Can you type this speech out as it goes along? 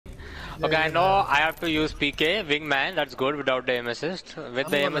Okay, I know I have to use PK, wingman, that's good without the aim assist. With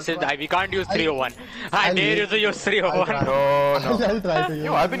the aim assist, we can't use 301. I dare you to use 301. No, no. I'll try to use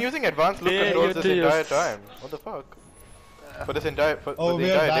Yo, I've been using advanced look controls this entire time. What the fuck? For this entire, for the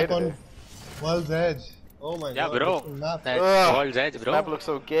we are entire back day on today. World's Edge. Oh my Yeah, god. bro. Map. That's World's Edge, bro. Map looks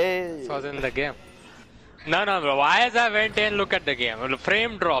so gay. This was in the game. No, bro. Why as I went in, look at the game.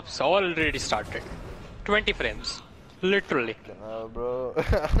 Frame drops already started. 20 frames. Literally. Bro.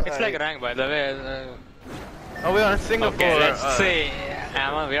 It's like rank, by the way. Oh, we're in Singapore. Okay, let's see.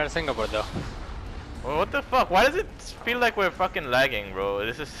 We are in Singapore, though. Well, what the fuck? Why does it feel like we're fucking lagging, bro?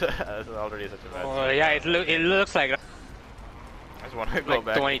 This is already such a bad thing. Yeah, it looks like I just want to go like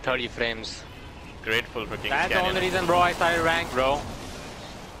back. 20-30 frames. Grateful for King's That's the Canyon. only reason, bro, I started rank, bro.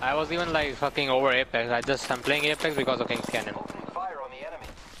 I was even like fucking over Apex. I'm playing Apex because of King's Canyon.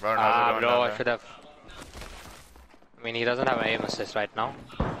 Bro, Bro, I should have. I mean, he doesn't have an aim assist right now.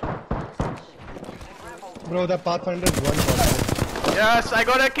 Bro, the Pathfinder is one shot. Yes, I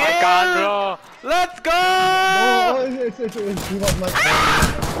got a kill! I can't, bro. Let's go! Oh, he was my friend.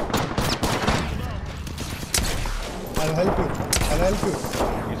 I'll help you.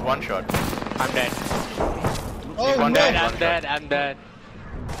 He's one shot. I'm dead. Oh, one no. dead. I'm dead. I'm dead.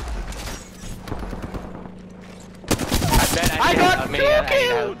 I got need two help.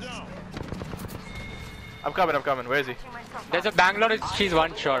 kills! I'm coming. Where is he? There's a Bangalore. She's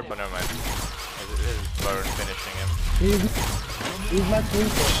one shot. Oh, never mind. This is Burn finishing him. He's my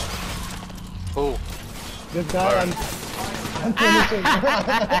teammate. Who? This guy, I'm finishing.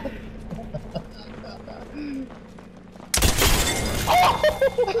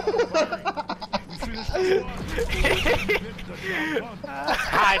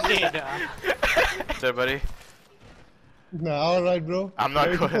 I did. There, buddy. Nah, alright, bro. I'm not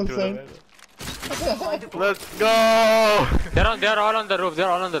going 80%. through the Let's go! They're all on the roof. They're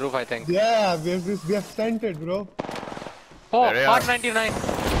all on the roof, I think. Yeah, we have sent it, bro. Oh, There they are. Part 99.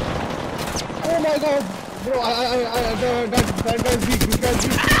 Oh my god, bro, that guy's weak, this guy's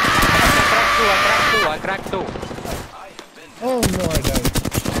weak. I cracked two. Oh no, I died.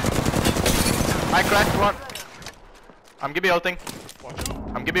 I cracked one. I'm Gibby ulting.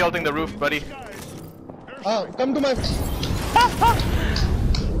 The roof, buddy. Come to my...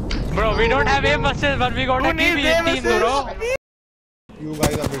 Bro, we don't have aim assist, but we got a needs TV aim 18, bro. assist? You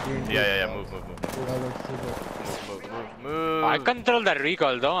guys are between. Yeah, move. You guys are super. Move. I control that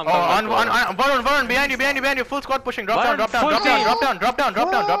recoil though. I'm Varun, behind you, full squad pushing, drop down. Drop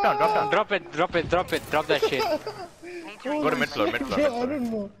it, drop that shit. Go to mid floor. I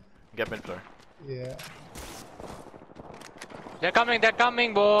don't know. Get mid floor. Yeah. They're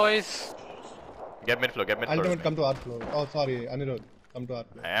coming, boys. Get mid floor. Ultimate, come to our floor. Oh, sorry, Anirudh. Come to our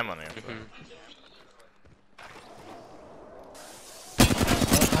floor. I am on your floor.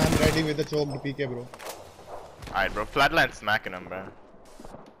 I'm ready with the choked PK, bro. Alright, bro. Flatline smacking him, bro.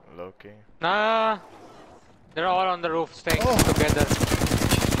 Low-key. Nah. They're all on the roof staying together.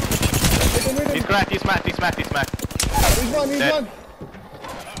 He's cracked, he's smacked. He's one. Dead.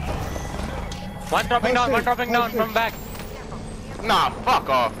 One dropping down from back. Nah, fuck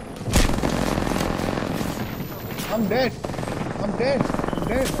off. I'm dead. I'm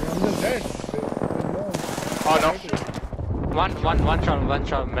just dead. Oh no. One shot,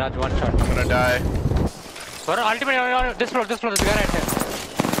 Mirage, one shot. I'm gonna die. Bro, ultimate, this floor, there's a guy right here.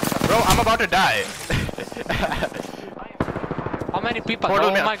 Bro, I'm about to die. How many people? Portal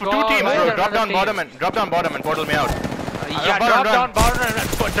Oh me my out. god. Two teams, where's bro. the Drop other down team? bottom and portal me out. Yeah, Varun,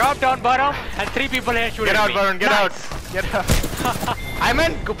 drop down bottom, and 3 people here shooting Get out, me. Varun, get Nice. out. Get out. I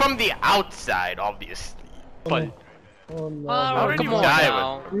meant from the outside, obviously. Oh no. How did Come you on die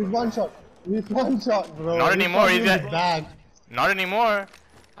now. He's one shot, bro. Not anymore, he's got- back. Not anymore.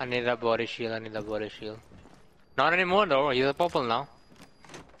 I need a body shield. Not anymore though, he's a purple now.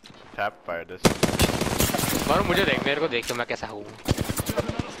 Tap fire this. Varun, मुझे देख, मेरे को देख कि मैं कैसा हूँ.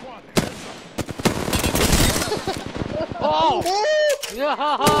 Oh! Yeah!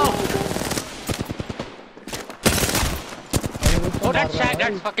 Oh, that's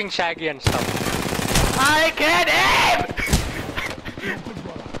fucking Shaggy and stuff. I can't aim!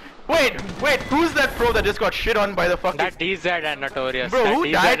 Wait, who's that pro that just got shit on by the fucking... That DZ and Notorious. Bro, that who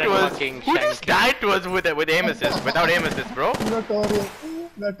DZ died and to us? fucking Who just Shanky. died to us with aim assist, without aim assist, bro? Notorious.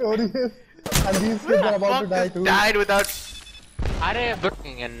 And these kids are about to die too. Died without... Arey, bro,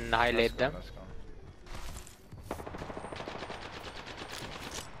 and highlight them.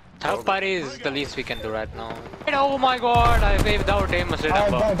 Third party is the least we can do right now. Oh my god, I waved out aim assist. I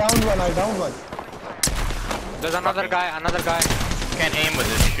downed one. There's another guy. Can't aim with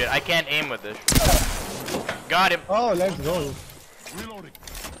this shit. I can't aim with this. Got him. Oh, let's go.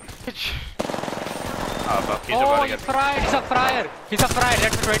 bitch. Oh fuck, he's Oh, about to he get me. fried. He's a fryer. He's a fryer.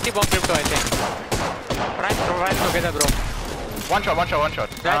 That's a 20 bomb crypto, I think. Right together, bro. One shot.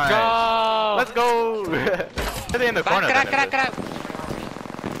 Let's Nice. go. Let's go. They're in the corner. Crack.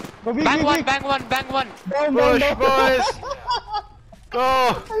 Bro, Bang one. Down, Push, boys.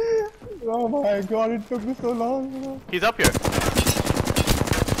 Go. Oh my god, it took me so long, bro. He's up here.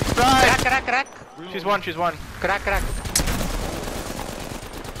 Strike. Crack. She's one. Crack.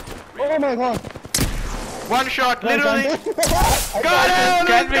 Oh my god. One shot, literally. Got him.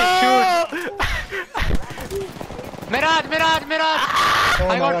 Can we Let's go. Mirage. Oh I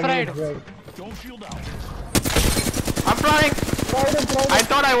my got god, fried. he's dead. I'm flying. Fried him. I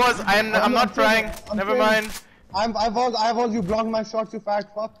thought I was. I'm I'm not flying. I'm Never flying. mind. I was, you blocked my shots, you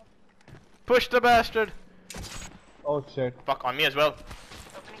fat fuck. Push the bastard. Oh shit. Fuck on me as well.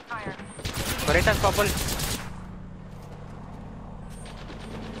 Veritas purple.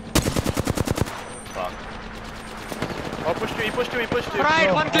 Fuck. Oh, he pushed you. Fried.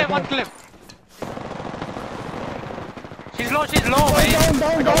 No, One I clip. She's low, man.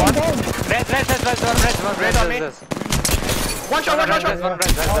 Down. Red on me. One shot.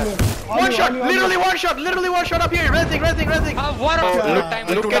 One shot. Literally one shot up here. Resing.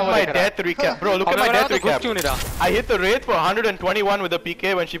 Look at my death recap. Bro, look at my death recap. I hit the Wraith for 121 with a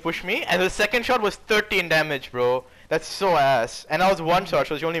PK when she pushed me, and the second shot was 13 damage, bro. That's so ass. And I was one shot,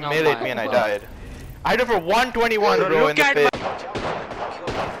 so she only meleeed me and I died. I hit her for 121, bro, in the face.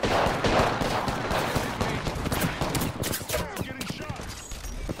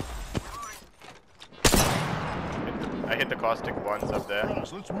 I hit the caustic once up there.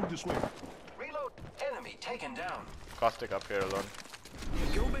 Let's move this way. Reload. Enemy taken down. Caustic up here alone.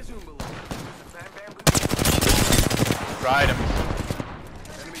 Yo, Bazumbo. Ride him.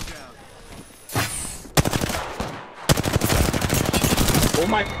 Enemy down. Oh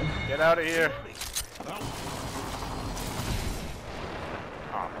my. Get out of here.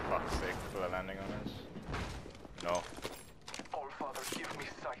 Oh, for fuck's sake. People are landing on us. No. All Father, give me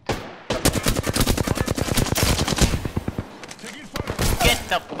sight. Taking fire. Get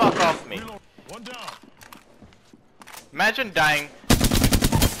the fuck off me. Reload. One down. Imagine dying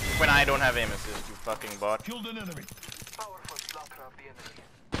when I don't have aim assist, you fucking bot. Killed an enemy. Powerful slaughter of the enemy.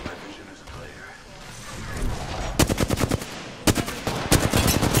 My vision is clear.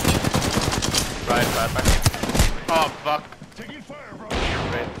 Right, back. Oh, fuck. Taking fire, bro.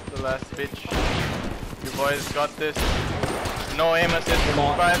 Wait, the last bitch. You boys got this. No aim assist,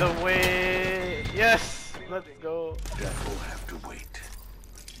 by the way. Yes, let's go. That will have to wait.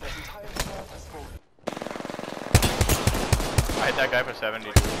 I hit that guy for 70.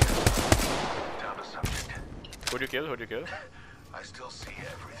 Down the subject. Who'd you kill? I still see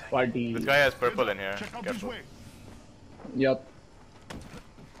everything. Party. This guy has purple in here. Check out this Careful. way. Yep.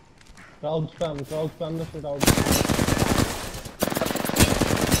 Crowd spam the shit out.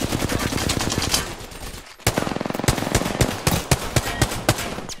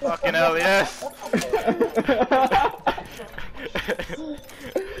 Fucking hell, yes!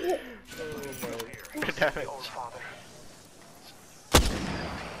 Good damage. All Father.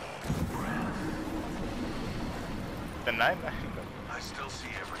 The 9? I still see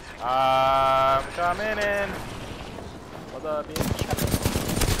everything. I'm coming in. What's up, bitch?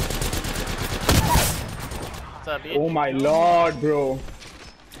 What's up, bitch? Oh my lord, bro.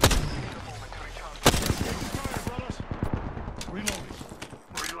 Reloading.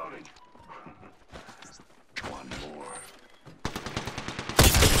 Reloading. One more.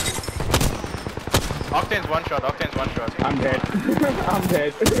 Octane's one shot. I'm dead. I'm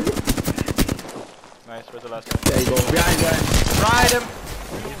dead. Nice, where's the last one? There you go. Behind. Ride him!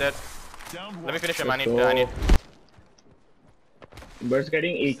 He's dead. Down one. Let me finish him, I Let's need... go. But it's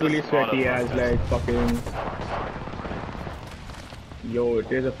getting equally sweaty as like fucking. Yo,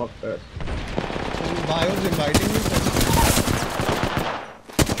 it is a fuck fest. Bio's inviting me.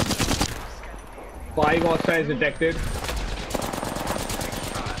 5 hostiles detected.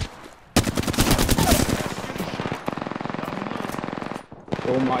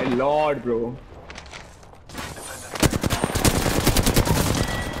 Oh my lord, bro.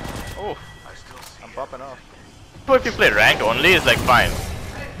 Oh, I'm popping off. So if you play ranked only is like fine.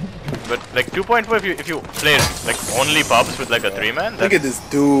 But like 2.4 if you play like only pubs with like a 3-man, Look at this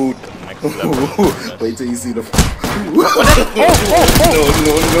dude. next level. Wait till you see the. No,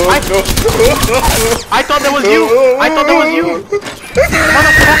 I thought that was you!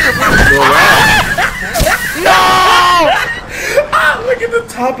 Ah, look at the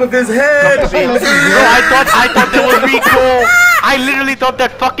top of his head. No, I thought that was Rico! I literally thought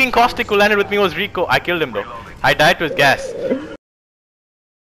that fucking caustic who landed with me was Rico. I killed him though. I died to his gas.